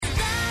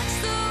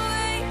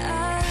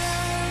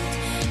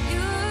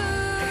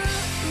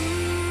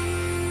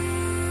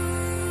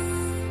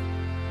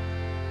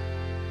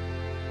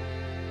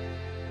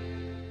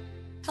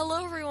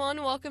Hello,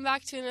 everyone. Welcome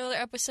back to another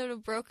episode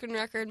of Broken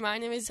Record. My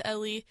name is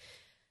Ellie.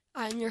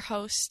 I'm your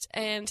host,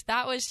 and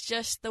that was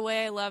just The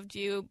Way I Loved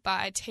You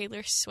by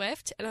Taylor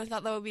Swift, and I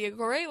thought that would be a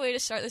great way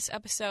to start this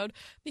episode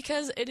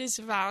because it is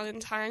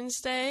Valentine's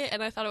Day,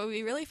 and I thought it would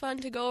be really fun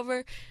to go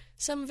over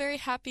some very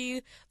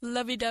happy,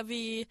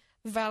 lovey-dovey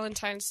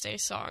Valentine's Day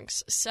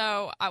songs.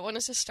 So I want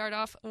us to start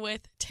off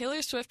with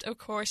Taylor Swift, of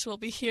course. We'll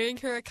be hearing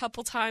her a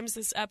couple times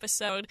this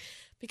episode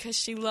because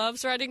she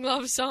loves writing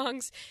love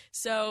songs,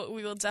 so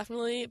we will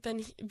definitely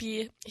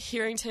be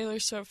hearing Taylor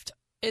Swift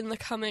in the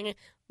coming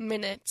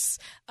minutes.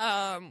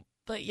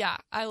 But yeah,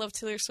 I love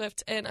Taylor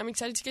Swift, and I'm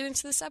excited to get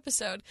into this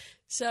episode.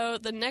 So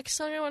the next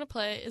song I want to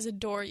play is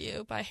Adore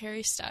You by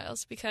Harry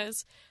Styles,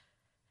 because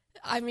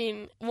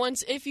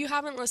if you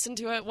haven't listened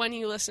to it, when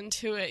you listen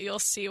to it, you'll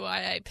see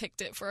why I picked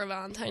it for a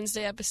Valentine's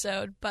Day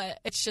episode, but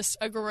it's just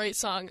a great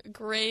song,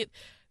 great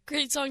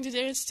song to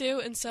dance to,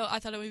 and so I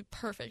thought it would be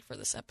perfect for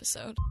this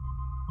episode.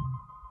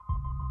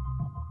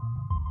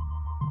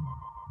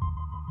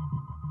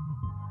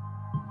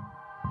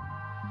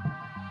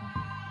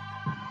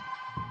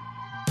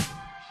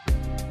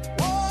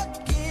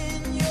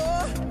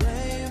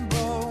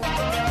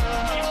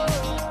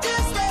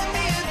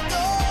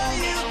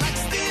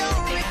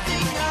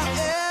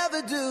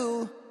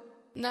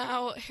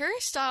 Now, Harry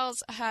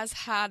Styles has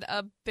had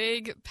a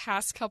big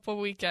past couple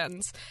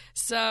weekends.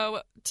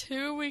 So,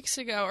 2 weeks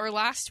ago, or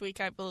last week,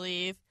 I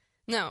believe,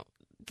 not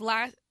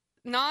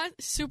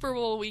Super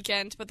Bowl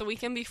weekend, but the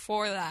weekend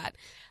before that,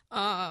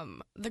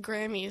 the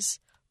Grammys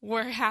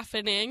were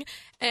happening,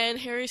 and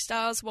Harry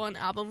Styles won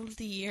Album of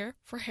the Year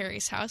for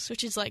Harry's House,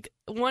 which is like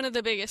one of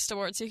the biggest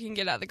awards you can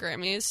get at the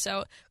Grammys,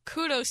 so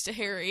kudos to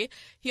Harry.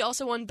 He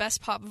also won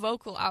Best Pop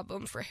Vocal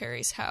Album for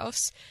Harry's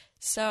House.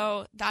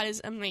 So that is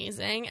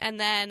amazing. And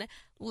then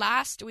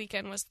last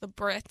weekend was the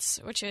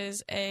Brits, which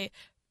is a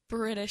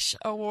British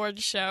award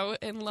show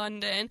in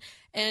London.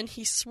 And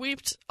he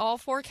sweeped all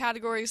 4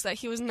 categories that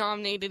he was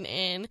nominated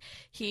in.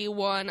 He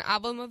won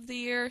Album of the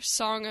Year,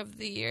 Song of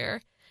the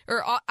Year,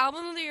 or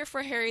Album of the Year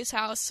for Harry's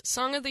House,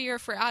 Song of the Year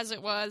for As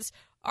It Was,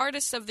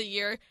 Artist of the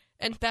Year,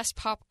 and Best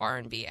Pop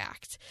R&B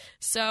Act.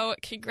 So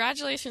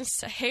congratulations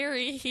to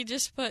Harry. He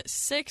just put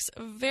 6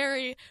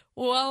 very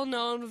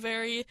well-known,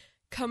 very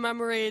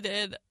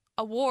commemorated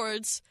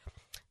awards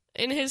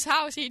in his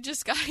house. He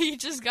just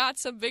got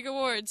some big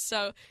awards,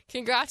 so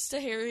congrats to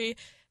Harry.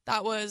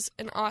 That was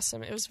it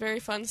was very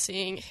fun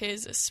seeing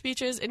his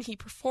speeches, and he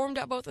performed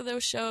at both of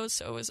those shows,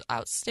 so it was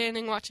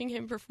outstanding watching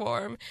him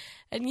perform.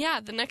 And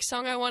yeah, the next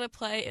song I want to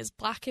play is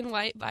Black and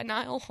White by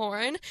Niall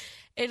Horan.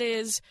 It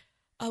is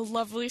a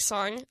lovely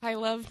song. I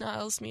love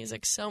Niall's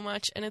music so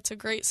much, and it's a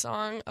great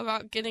song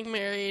about getting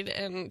married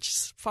and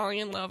just falling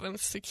in love, and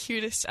it's the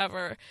cutest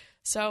ever.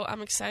 So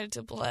I'm excited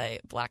to play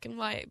Black and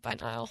White by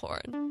Niall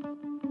Horan.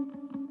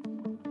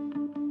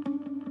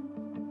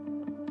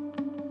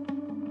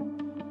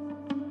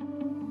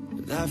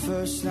 That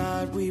first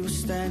night we were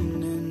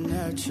standing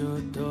at your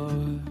door,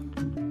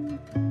 and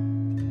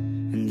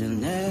there'll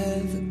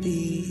never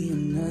be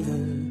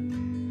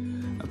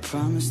another. I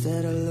promise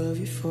that I'll love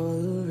you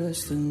for the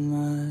rest of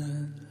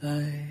my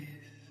life.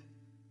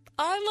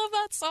 I love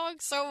that song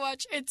so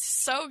much. It's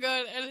so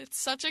good, and it's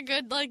such a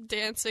good,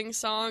 dancing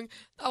song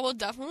that will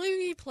definitely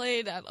be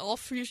played at all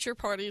future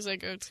parties I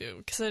go to,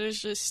 because it is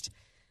just,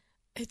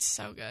 it's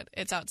so good.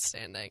 It's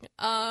outstanding.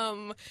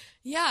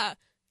 Yeah,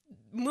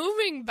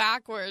 moving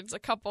backwards a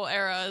couple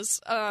eras,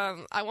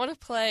 I want to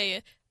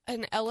play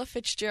an Ella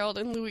Fitzgerald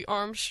and Louis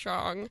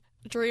Armstrong,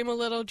 Dream a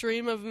Little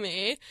Dream of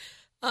Me.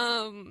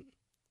 I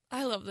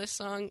love this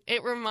song.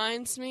 It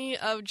reminds me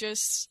of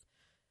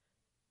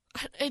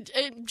It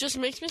just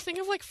makes me think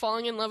of,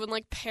 falling in love in,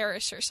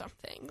 Paris or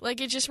something.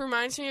 It just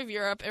reminds me of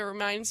Europe. It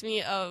reminds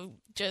me of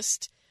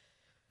just,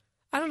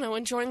 I don't know,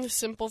 enjoying the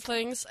simple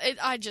things.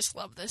 I just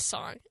love this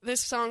song.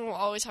 This song will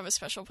always have a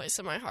special place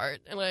in my heart,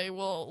 and I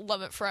will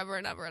love it forever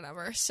and ever and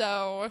ever.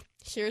 So,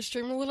 here's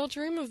Dream a Little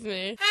Dream of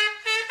Me.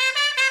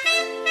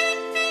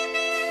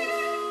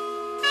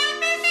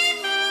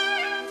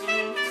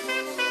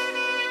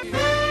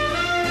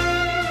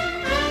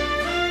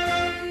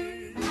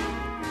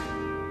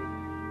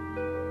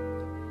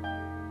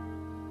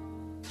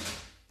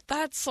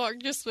 That song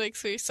just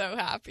makes me so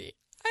happy.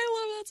 I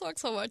love that song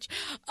so much.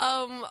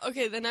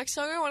 Okay, the next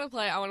song I want to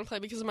play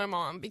because of my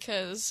mom,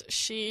 because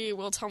she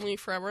will tell me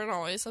forever and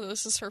always that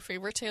this is her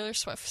favorite Taylor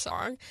Swift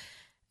song.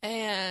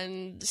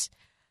 And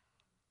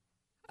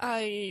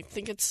I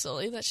think it's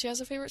silly that she has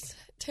a favorite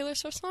Taylor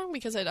Swift song,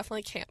 because I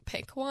definitely can't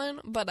pick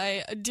one. But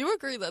I do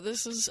agree that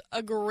this is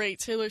a great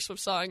Taylor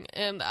Swift song,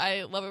 and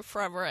I love it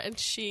forever. And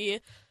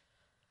she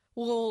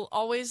will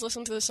always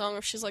listen to the song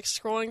if she's,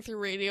 scrolling through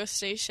radio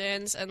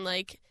stations and,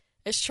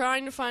 is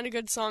trying to find a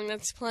good song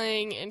that's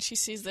playing, and she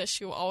sees this,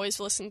 she will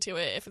always listen to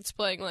it. If it's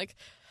playing,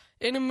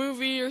 in a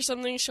movie or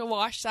something, she'll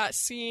watch that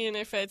scene.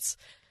 If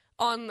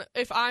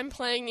I'm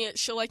playing it,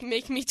 she'll,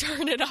 make me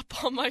turn it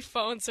up on my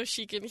phone so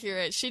she can hear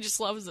it. She just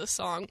loves this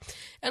song.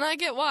 And I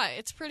get why.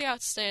 It's pretty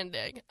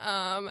outstanding.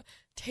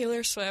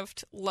 Taylor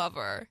Swift, love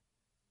her.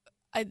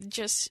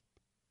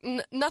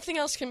 nothing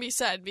else can be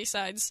said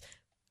besides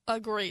a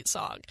great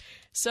song.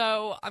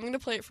 So I'm going to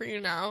play it for you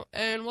now,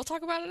 and we'll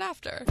talk about it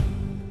after.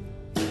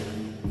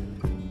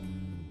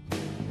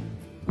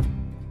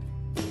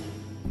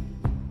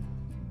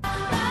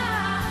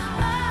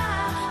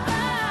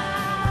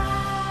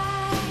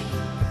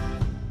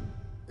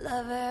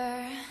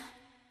 Lover.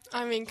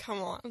 I mean,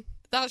 come on.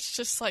 That's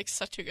just, like,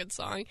 such a good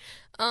song.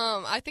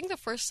 I think the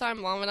first time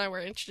Mom and I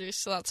were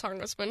introduced to that song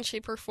was when she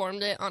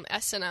performed it on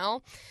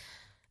SNL.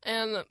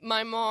 And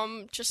my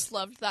mom just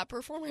loved that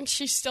performance.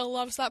 She still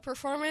loves that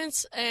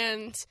performance.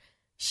 And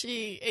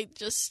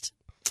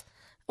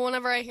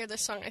whenever I hear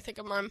this song, I think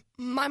of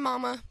my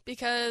mama,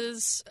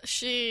 because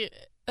she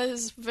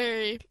is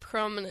very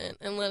prominent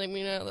in letting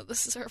me know that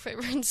this is her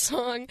favorite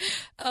song.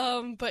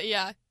 But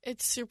yeah,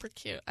 it's super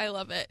cute. I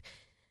love it.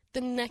 The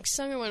next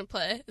song I want to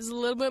play is a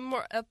little bit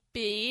more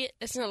upbeat.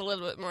 It's not a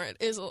little bit more. It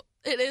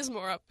is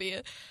more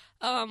upbeat.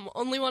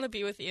 Only Want to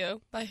Be With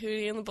You by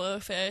Hootie and the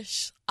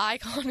Blowfish.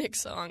 Iconic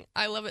song.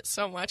 I love it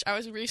so much. I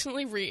was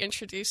recently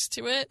reintroduced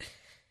to it,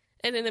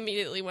 and it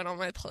immediately went on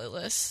my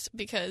playlist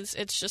because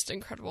it's just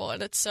incredible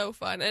and it's so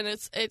fun, and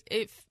it's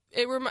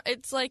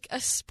like a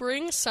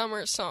spring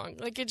summer song.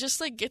 Like, it just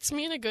like gets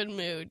me in a good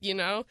mood, you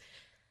know?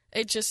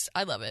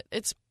 I love it.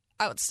 It's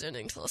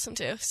outstanding to listen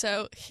to.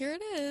 So here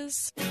it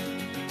is.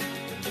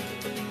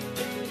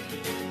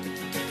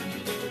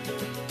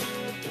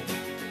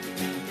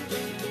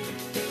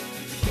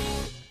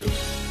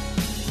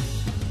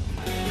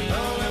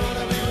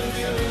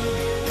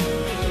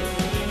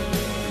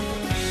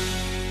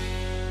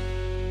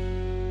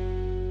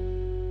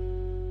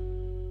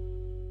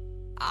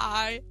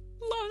 I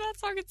love that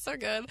song. It's so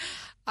good.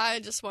 I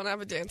just want to have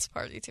a dance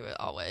party to it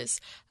always.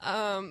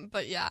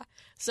 But yeah.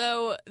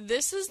 So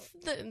this is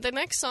the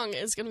next song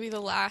is going to be the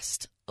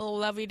last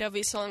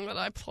lovey-dovey song that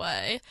I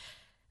play.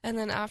 And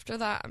then after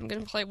that, I'm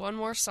going to play one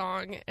more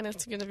song, and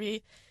it's going to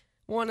be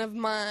one of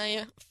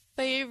my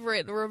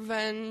favorite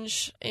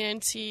revenge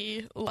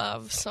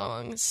anti-love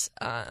songs.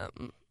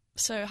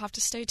 So you'll have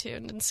to stay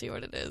tuned and see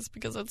what it is,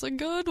 because it's a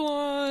good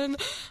one.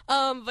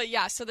 But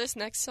yeah, so this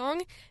next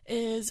song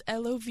is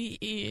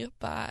L.O.V.E.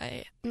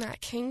 by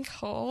Nat King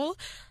Cole.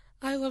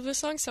 I love this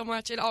song so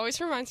much. It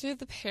always reminds me of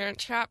The Parent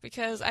Trap,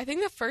 because I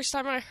think the first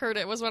time I heard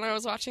it was when I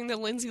was watching the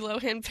Lindsay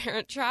Lohan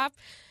Parent Trap,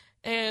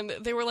 and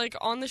they were like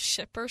on the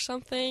ship or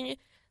something.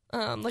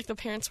 Like the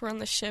parents were on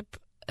the ship,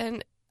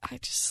 and I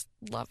just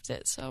loved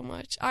it so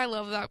much. I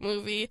love that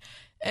movie,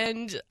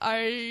 and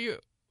I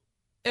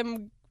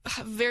am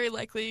very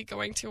likely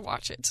going to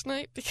watch it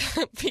tonight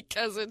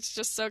because it's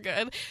just so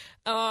good.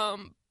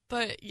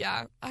 But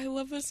yeah, I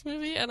love this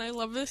movie and I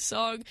love this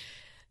song.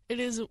 It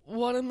is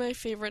one of my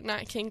favorite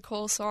Nat King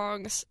Cole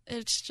songs.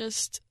 It's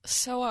just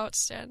so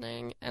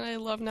outstanding, and I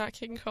love Nat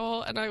King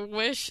Cole, and I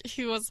wish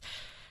he was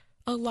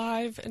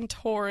alive and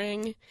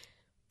touring,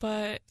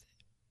 but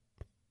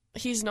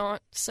he's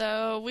not,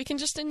 so we can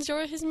just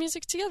enjoy his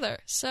music together.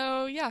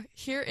 So yeah,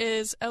 here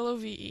is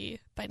L.O.V.E.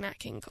 by Nat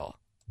King Cole.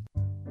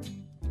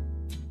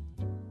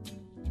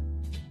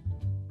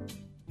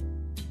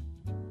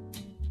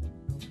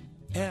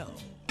 L.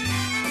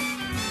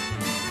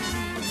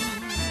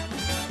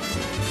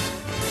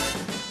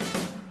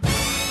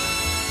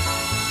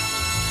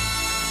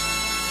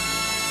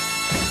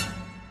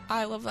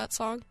 I love that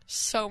song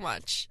so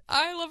much.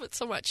 I love it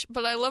so much.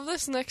 But I love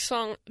this next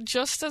song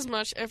just as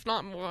much, if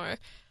not more.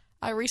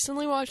 I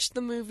recently watched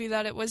the movie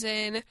that it was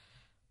in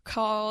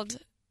called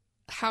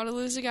How to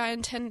Lose a Guy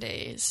in 10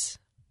 Days.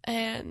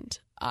 And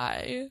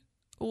I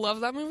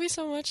love that movie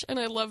so much, and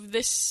I love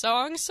this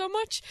song so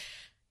much.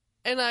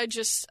 And it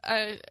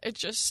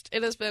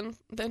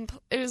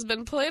has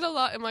been played a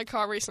lot in my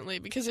car recently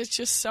because it's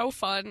just so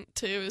fun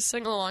to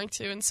sing along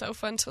to and so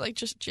fun to like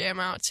just jam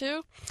out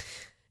to.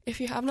 If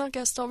you have not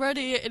guessed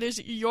already, it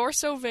is You're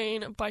So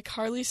Vain by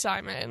Carly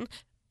Simon.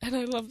 And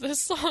I love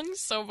this song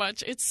so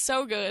much. It's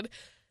so good.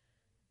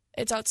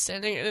 It's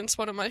outstanding, and it's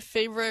one of my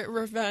favorite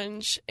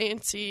revenge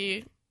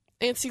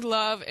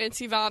anti-love,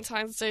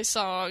 anti-Valentine's Day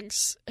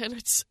songs, and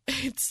it's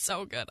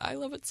so good. I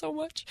love it so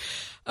much.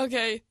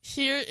 Okay,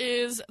 here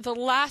is the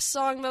last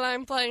song that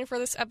I'm playing for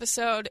this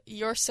episode,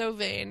 You're So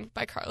Vain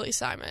by Carly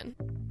Simon.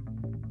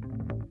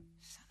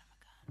 Son of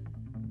a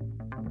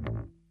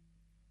gun.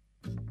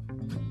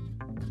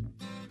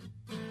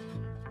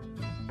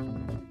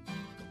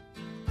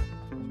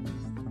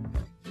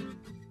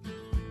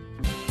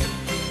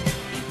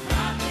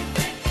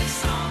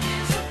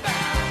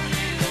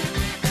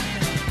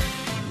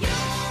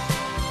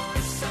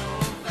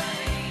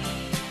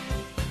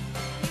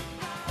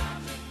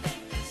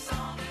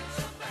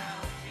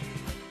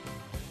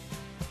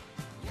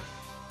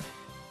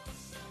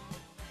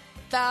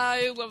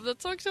 I love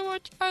that song so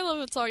much. I love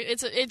that song.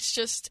 It's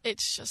just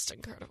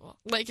incredible.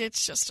 Like,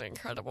 it's just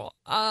incredible.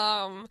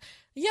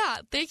 Yeah,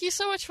 thank you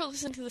so much for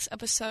listening to this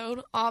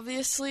episode.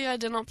 Obviously, I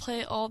did not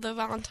play all the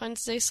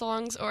Valentine's Day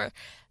songs, or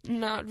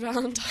not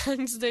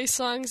Valentine's Day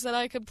songs that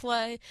I could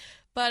play,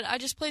 But I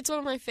just played some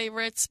of my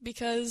favorites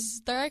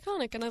because they're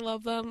iconic and I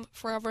love them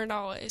forever and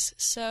always.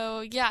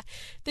 So, yeah,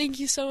 thank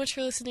you so much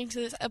for listening to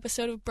this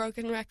episode of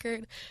Broken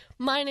Record.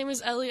 My name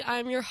is Ellie.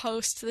 I'm your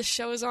host. The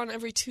show is on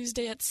every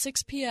Tuesday at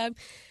 6 p.m.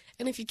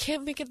 And if you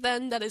can't make it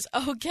then, that is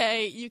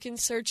okay. You can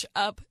search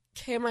up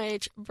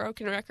KMIH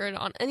Broken Record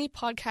on any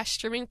podcast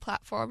streaming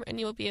platform and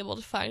you'll be able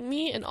to find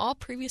me and all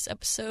previous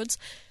episodes.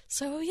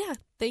 So, yeah,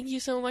 thank you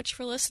so much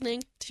for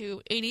listening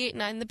to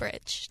 88.9 The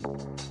Bridge.